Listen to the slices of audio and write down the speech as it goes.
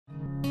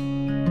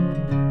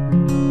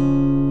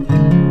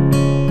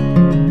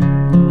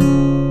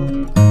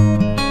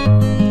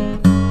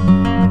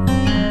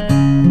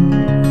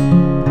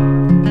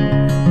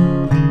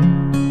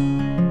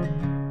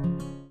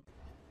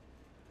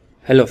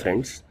Hello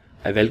friends,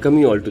 I welcome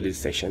you all to this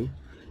session.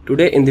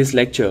 Today in this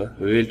lecture,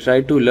 we will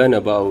try to learn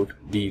about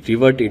the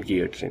reverted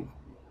gear train.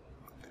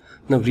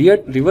 Now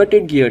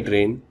reverted gear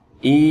train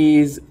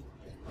is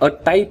a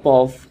type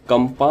of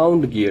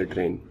compound gear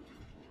train.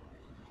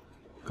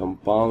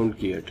 Compound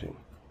gear train.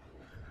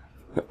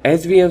 Now,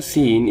 as we have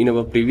seen in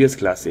our previous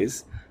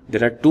classes,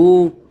 there are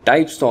two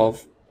types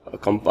of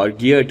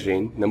gear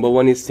train. Number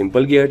one is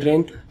simple gear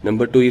train,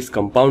 number two is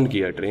compound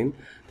gear train.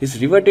 This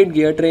reverted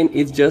gear train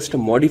is just a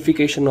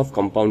modification of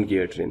compound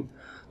gear train.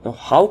 Now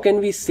how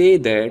can we say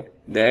that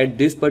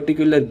this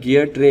particular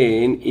gear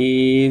train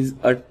is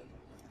a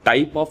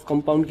type of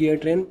compound gear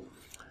train?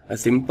 A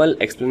simple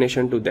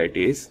explanation to that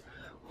is,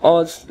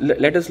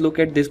 let us look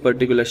at this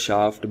particular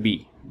shaft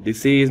B.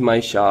 This is my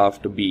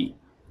shaft B.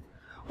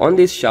 On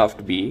this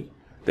shaft B,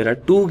 there are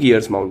two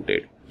gears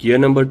mounted, gear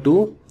number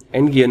 2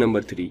 and gear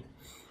number 3.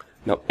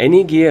 Now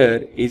any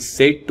gear is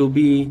said to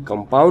be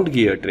compound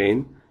gear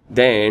train,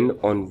 then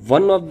on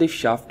one of the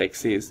shaft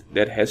axis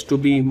there has to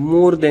be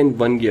more than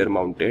one gear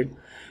mounted,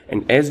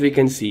 and as we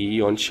can see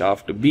on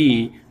shaft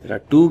B there are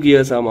two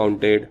gears are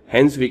mounted,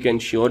 hence we can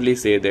surely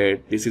say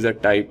that this is a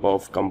type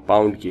of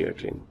compound gear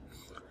train.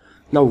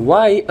 Now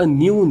why a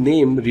new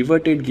name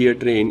reverted gear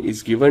train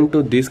is given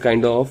to this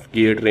kind of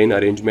gear train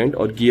arrangement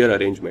or gear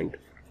arrangement?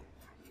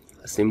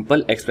 A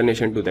simple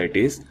explanation to that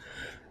is,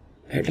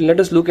 let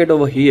us look at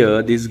over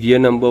here this gear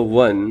number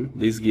 1,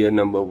 this gear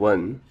number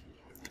 1.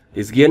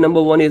 This gear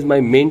number 1 is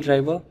my main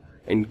driver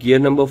and gear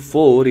number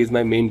 4 is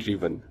my main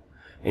driven.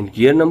 And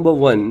gear number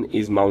 1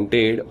 is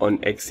mounted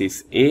on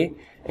axis A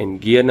and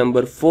gear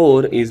number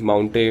 4 is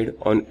mounted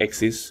on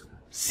axis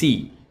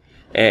C.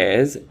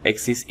 As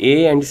axis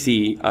A and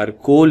C are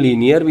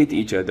co-linear with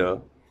each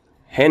other,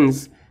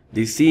 hence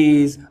this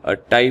is a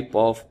type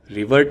of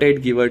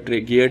reverted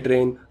gear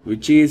train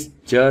which is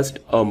just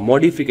a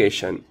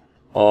modification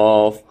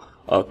of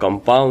a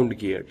compound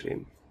gear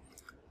train.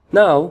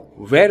 Now,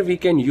 where we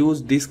can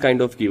use this kind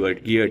of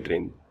gear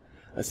train?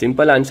 A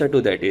simple answer to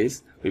that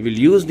is, we will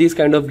use this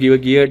kind of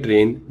gear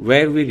train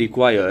where we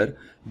require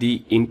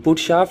the input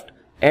shaft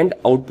and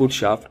output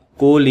shaft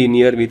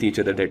co-linear with each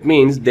other. That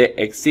means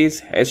the axis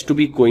has to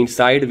be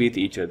coincide with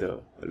each other,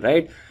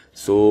 right?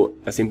 So,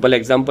 a simple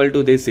example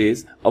to this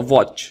is a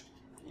watch.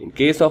 In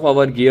case of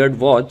our geared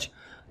watch,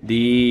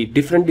 the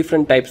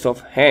different types of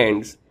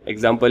hands,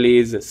 example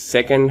is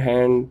second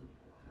hand,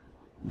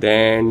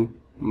 then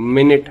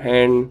minute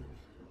hand,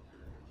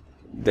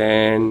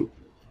 then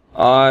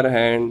hour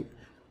hand.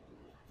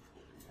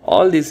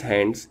 All these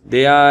hands,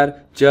 they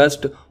are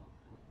just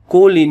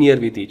co-linear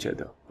with each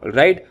other,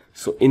 alright?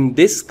 So in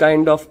this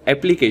kind of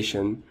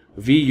application,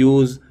 we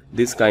use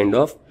this kind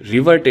of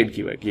reverted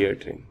gear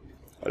train,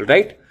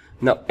 alright?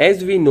 Now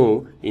as we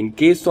know, in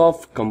case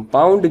of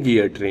compound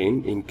gear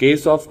train,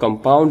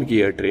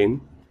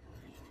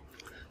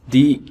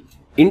 the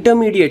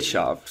intermediate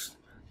shafts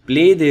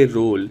play their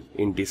role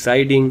in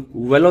deciding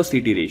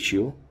velocity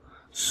ratio.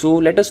 So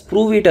let us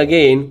prove it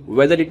again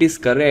whether it is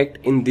correct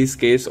in this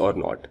case or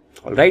not.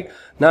 Alright,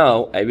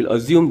 now I will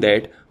assume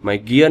that my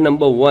gear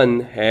number 1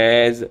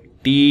 has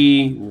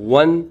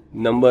T1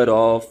 number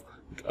of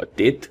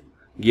teeth,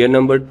 gear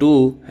number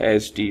 2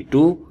 has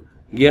T2,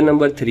 gear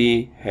number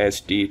 3 has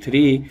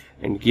T3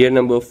 and gear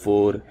number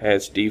 4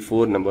 has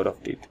T4 number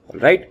of teeth.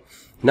 Alright,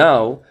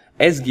 now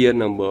as gear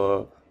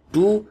number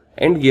 2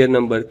 and gear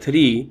number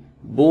 3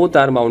 both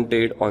are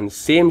mounted on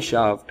same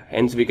shaft,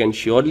 hence we can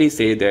surely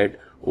say that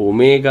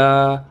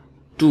omega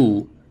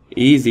 2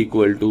 is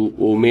equal to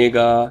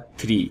omega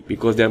 3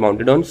 because they are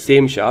mounted on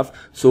same shaft.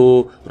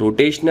 So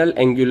rotational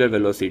angular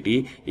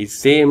velocity is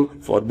same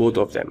for both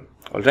of them.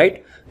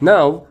 Alright,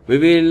 now we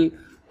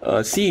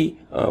will see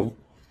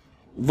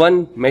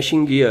one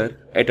meshing gear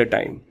at a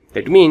time.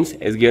 That means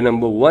as gear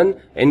number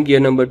 1 and gear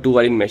number 2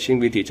 are in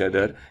meshing with each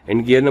other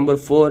and gear number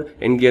 4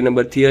 and gear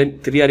number 3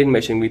 are in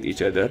meshing with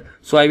each other.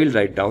 So I will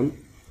write down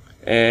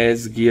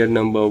as gear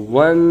number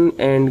 1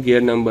 and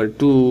gear number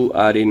 2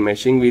 are in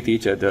meshing with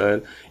each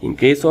other. In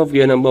case of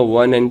gear number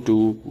 1 and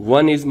 2,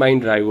 1 is my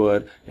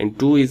driver and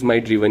 2 is my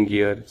driven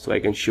gear. So I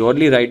can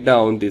surely write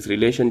down this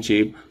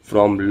relationship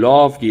from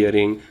law of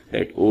gearing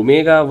that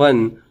omega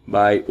 1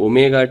 by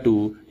omega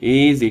 2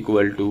 is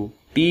equal to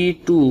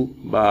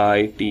T2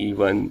 by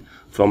T1.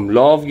 From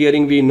law of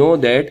gearing we know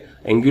that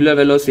angular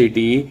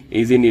velocity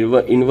is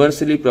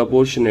inversely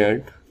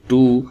proportional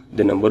to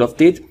the number of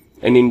teeth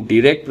and in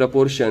direct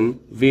proportion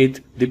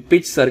with the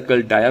pitch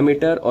circle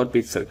diameter or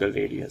pitch circle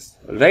radius.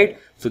 Alright,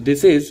 so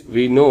this is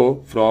we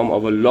know from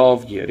our law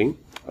of gearing.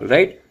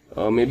 Alright,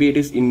 maybe it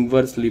is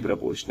inversely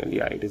proportional.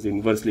 Yeah, it is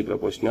inversely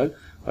proportional.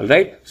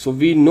 Alright, so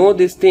we know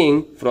this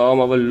thing from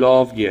our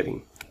law of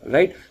gearing.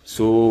 Right,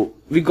 so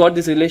we got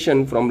this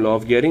relation from law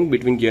of gearing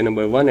between gear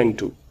number 1 and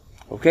 2.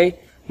 Okay,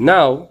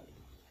 now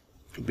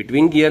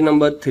between gear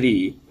number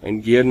 3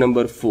 and gear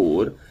number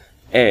 4,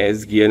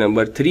 as gear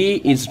number 3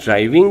 is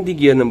driving the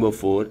gear number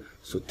 4,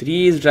 so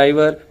 3 is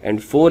driver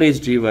and 4 is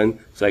driven,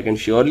 so I can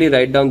surely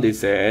write down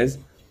this as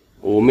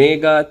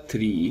omega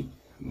 3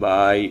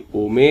 by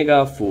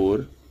omega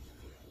 4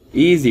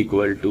 is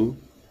equal to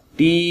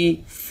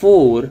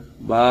T4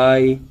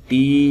 by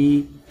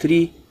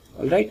T3.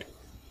 Alright.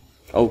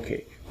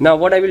 Okay. Now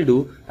what I will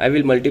do, I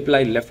will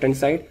multiply left hand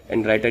side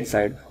and right hand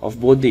side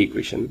of both the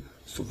equation.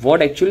 So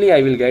what actually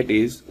I will get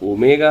is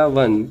omega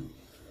 1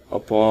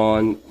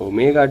 upon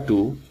omega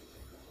 2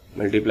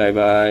 multiplied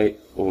by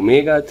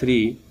omega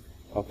 3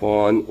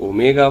 upon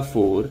omega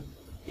 4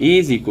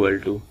 is equal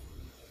to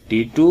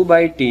T2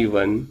 by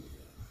T1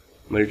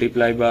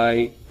 multiplied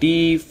by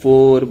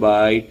T4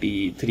 by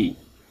T3.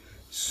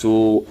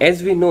 So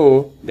as we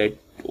know that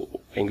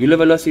angular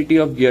velocity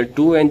of gear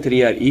 2 and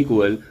 3 are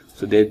equal,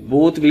 so they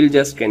both will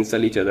just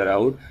cancel each other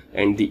out,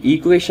 and the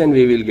equation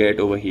we will get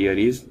over here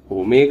is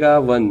omega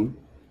 1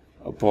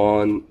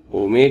 upon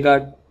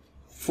omega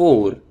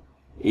 4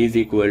 is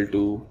equal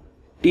to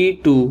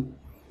T2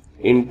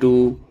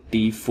 into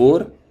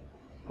T4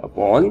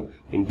 upon,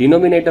 in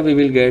denominator we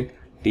will get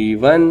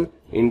T1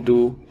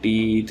 into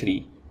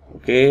T3.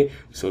 Okay,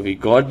 so we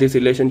got this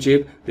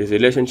relationship. This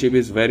relationship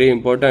is very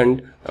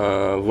important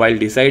while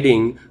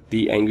deciding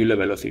the angular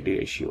velocity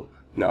ratio.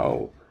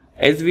 Now,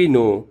 as we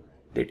know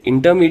that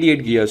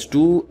intermediate gears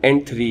 2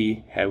 and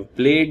 3 have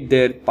played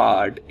their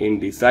part in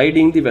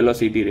deciding the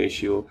velocity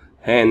ratio,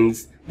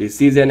 hence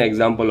this is an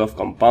example of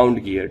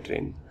compound gear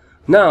train.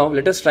 Now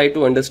let us try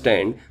to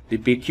understand the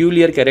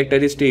peculiar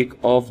characteristic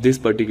of this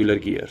particular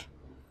gear.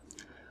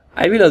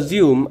 I will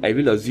assume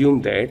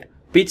that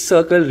pitch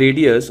circle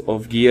radius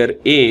of gear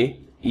A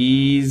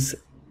is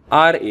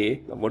RA.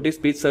 Now what is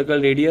pitch circle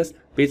radius?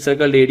 Pitch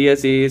circle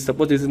radius is,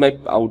 suppose this is my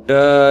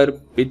outer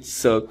pitch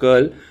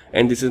circle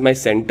and this is my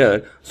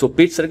center. So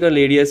pitch circle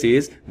radius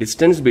is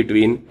distance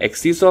between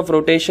axis of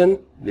rotation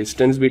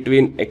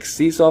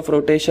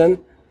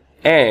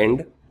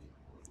and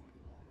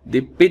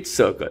the pitch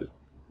circle.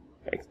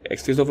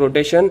 Axis of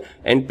rotation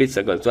and pitch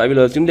circle. So I will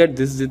assume that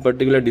this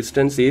particular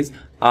distance is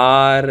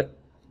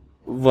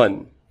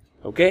R1.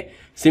 Okay.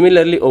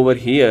 Similarly over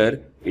here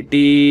it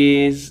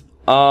is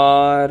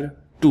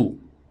R2.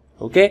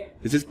 Okay,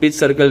 this is pitch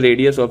circle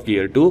radius of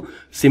gear 2.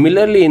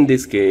 Similarly in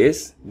this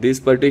case, this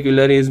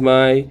particular is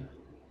my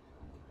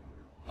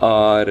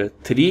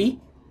R3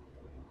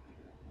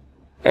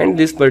 and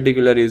this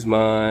particular is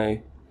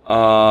my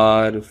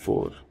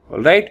R4.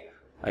 Alright,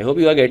 I hope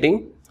you are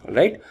getting.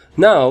 Alright,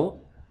 now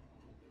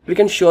we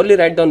can surely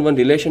write down one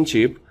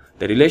relationship.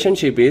 The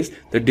relationship is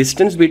the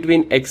distance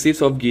between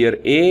axis of gear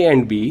A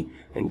and B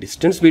and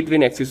distance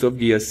between axis of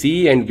gear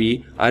C and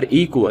B are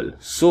equal.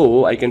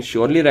 So I can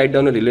surely write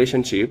down a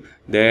relationship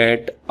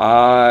that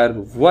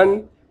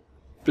R1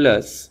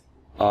 plus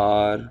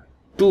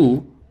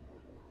R2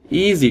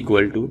 is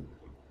equal to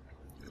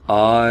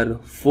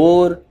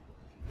R4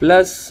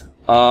 plus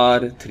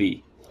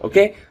R3.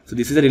 Okay, so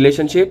this is a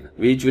relationship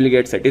which will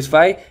get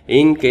satisfied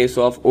in case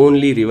of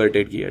only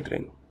reverted gear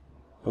train.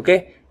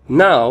 Okay,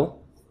 now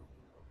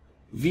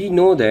we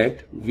know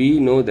that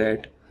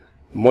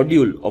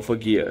module of a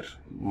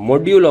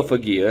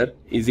gear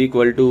is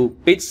equal to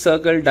pitch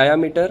circle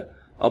diameter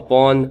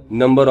upon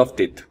number of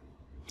teeth.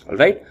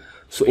 Alright,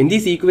 so in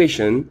this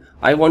equation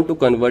I want to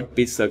convert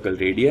pitch circle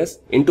radius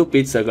into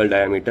pitch circle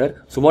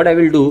diameter. So what I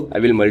will do, I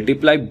will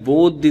multiply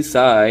both the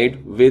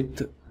side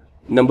with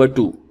number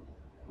 2.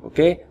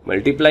 Okay,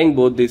 multiplying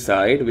both the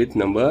side with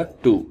number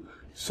 2.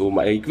 So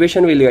my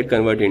equation will get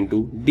converted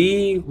into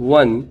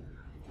D1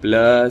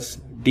 plus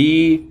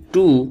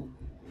D2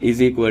 is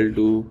equal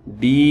to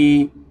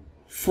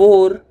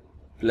D4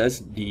 plus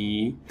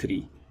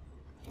D3.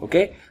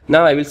 Okay,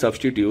 now I will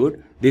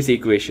substitute this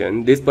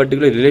equation, this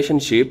particular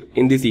relationship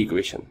in this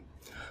equation.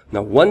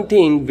 Now one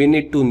thing we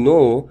need to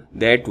know,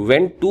 that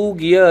when two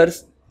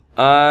gears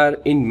are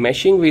in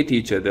meshing with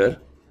each other,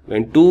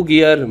 when two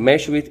gears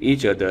mesh with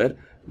each other,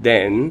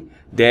 then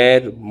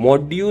their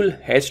module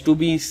has to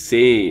be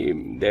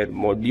same.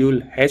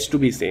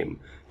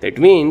 That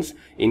means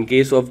in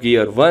case of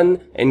gear 1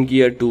 and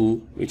gear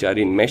 2 which are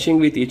in meshing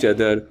with each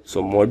other,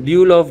 so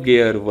module of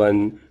gear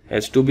 1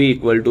 has to be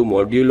equal to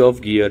module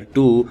of gear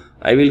 2.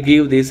 I will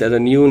give this as a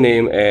new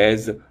name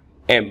as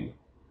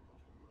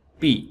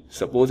MP.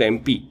 Suppose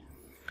MP.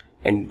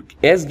 And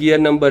as gear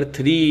number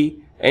 3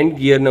 and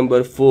gear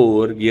number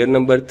 4 are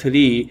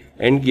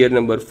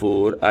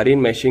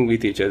in meshing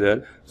with each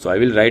other, so I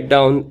will write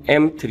down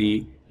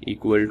M3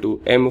 equal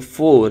to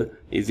M4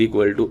 is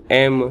equal to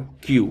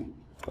MQ.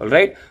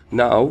 Alright,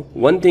 now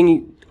one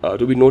thing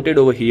to be noted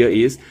over here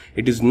is,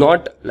 it is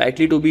not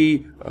likely to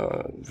be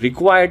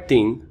required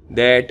thing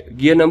that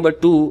gear number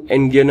 2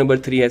 and gear number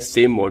 3 has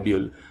same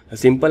module. The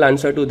simple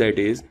answer to that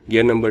is,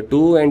 gear number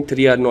 2 and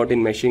 3 are not in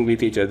meshing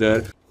with each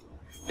other.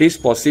 It is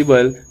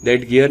possible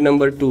that gear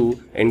number 2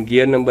 and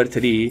gear number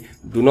 3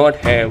 do not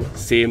have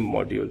same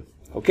module.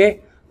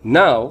 Okay,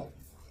 now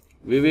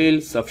we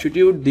will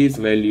substitute these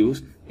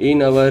values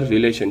in our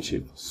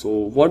relationship. So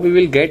what we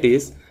will get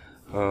is,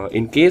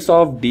 in case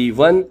of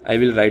D1 I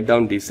will write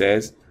down this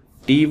as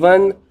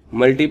T1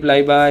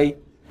 multiplied by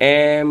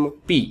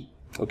MP.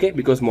 Okay,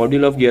 because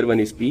module of gear 1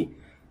 is P,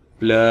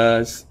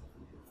 plus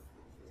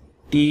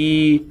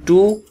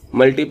T2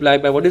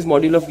 multiplied by, what is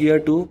module of gear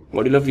 2?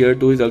 Module of gear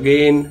 2 is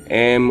again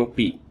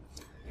MP.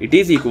 it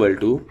is equal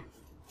to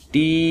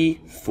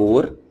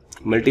T4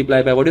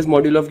 multiplied by, what is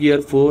module of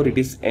gear 4? It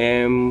is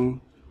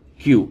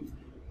MQ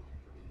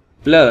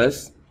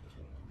plus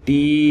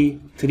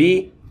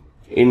T3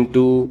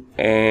 into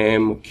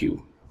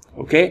MQ.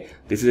 Okay,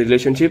 this is the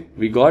relationship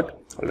we got.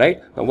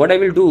 Alright, now what I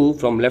will do,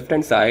 from left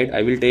hand side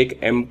I will take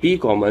MP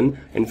common,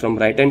 and from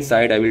right hand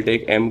side I will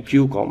take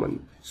MQ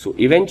common. So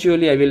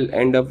eventually I will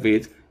end up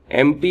with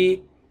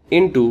MP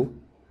into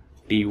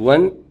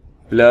T1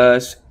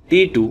 plus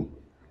T2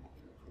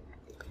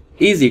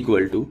 is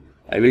equal to,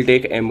 I will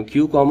take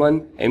MQ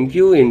common,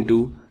 MQ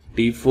into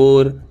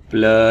T4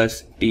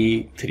 plus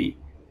T3.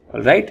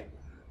 Alright,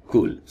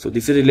 cool. So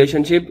this is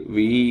relationship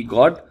we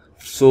got.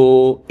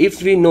 So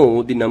if we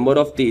know the number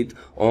of teeth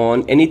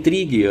on any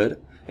 3 gear,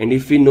 and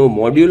if we know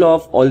module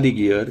of all the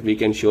gear, we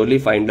can surely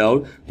find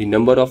out the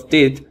number of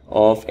teeth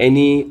of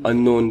any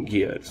unknown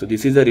gear. So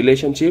this is the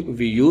relationship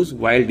we use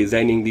while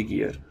designing the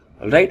gear.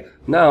 Alright,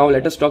 now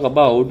let us talk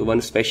about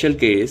one special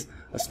case.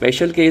 A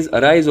special case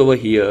arise over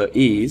here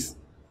is,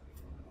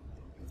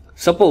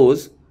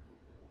 suppose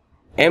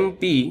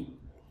MP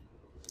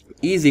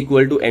is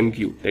equal to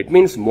MQ. That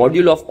means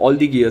module of all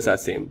the gears are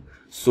same.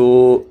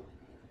 So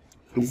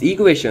this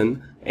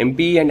equation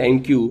MP and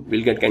MQ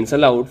will get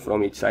cancelled out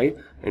from each side,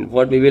 and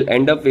what we will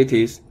end up with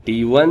is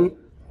T1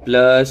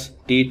 plus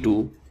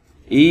T2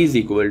 is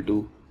equal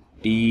to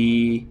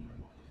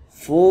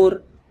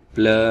T4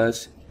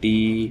 plus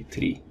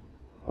T3.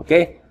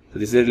 Okay, so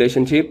this is a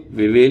relationship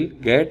we will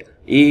get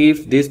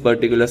if this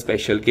particular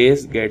special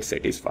case gets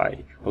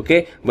satisfied.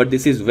 Okay, but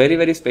this is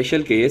very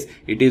special case.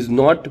 It is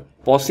not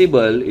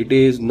possible, it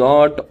is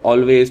not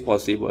always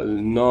possible,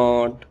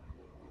 not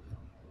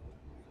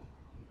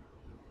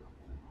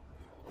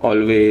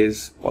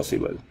always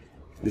possible.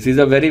 This is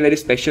a very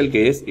special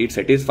case. It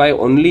satisfies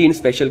only in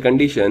special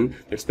condition.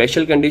 That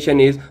special condition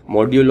is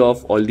module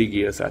of all the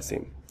gears are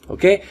same.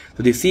 Okay,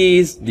 so this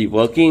is the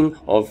working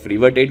of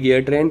reverted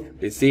gear train.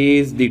 This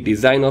is the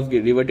design of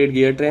reverted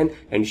gear train,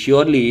 and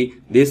surely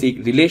this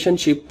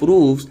relationship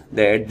proves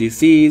that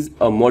this is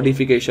a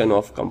modification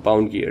of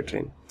compound gear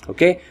train.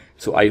 Okay,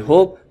 so I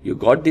hope you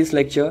got this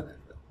lecture.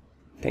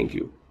 Thank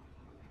you.